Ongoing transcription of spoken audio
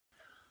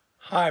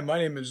Hi, my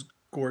name is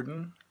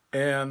Gordon,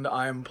 and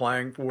I'm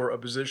applying for a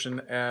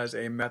position as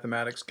a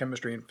mathematics,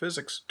 chemistry, and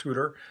physics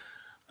tutor.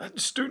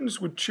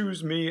 Students would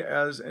choose me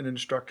as an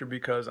instructor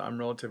because I'm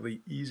relatively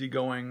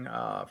easygoing,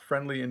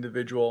 friendly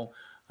individual.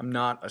 I'm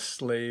not a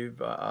slave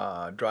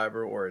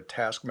driver or a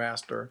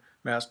taskmaster.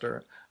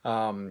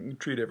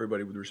 Treat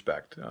everybody with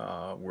respect,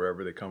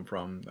 wherever they come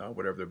from,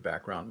 whatever their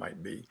background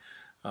might be.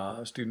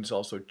 Students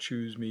also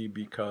choose me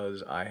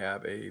because I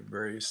have a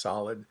very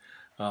solid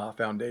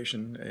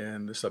foundation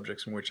in the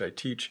subjects in which I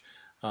teach,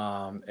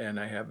 and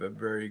I have a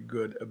very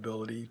good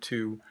ability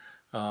to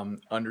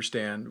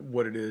understand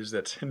what it is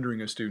that's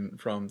hindering a student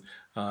from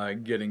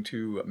getting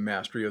to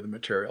mastery of the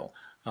material.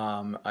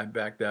 I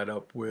back that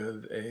up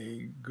with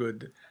a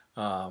good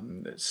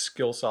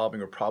skill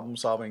solving or problem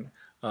solving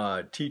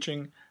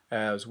teaching,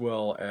 as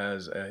well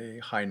as a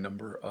high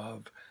number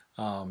of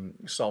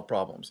solved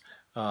problems.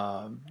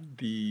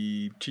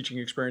 The teaching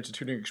experience, the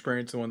tutoring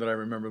experience, the one that I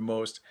remember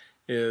most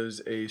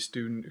is a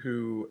student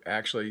who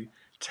actually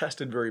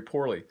tested very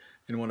poorly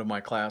in one of my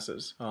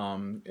classes.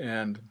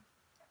 It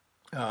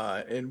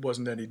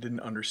wasn't that he didn't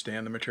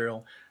understand the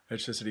material,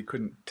 it's just that he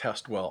couldn't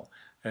test well.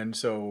 And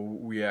so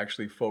we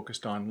actually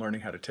focused on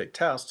learning how to take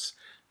tests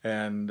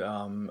and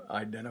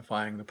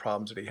identifying the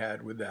problems that he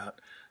had with that,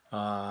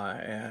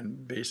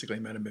 and basically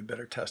made him a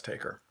better test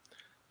taker.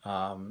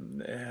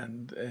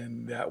 And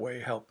that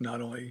way helped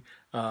not only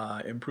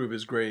improve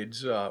his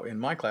grades in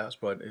my class,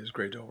 but his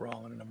grades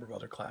overall in a number of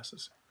other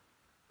classes.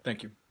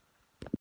 Thank you.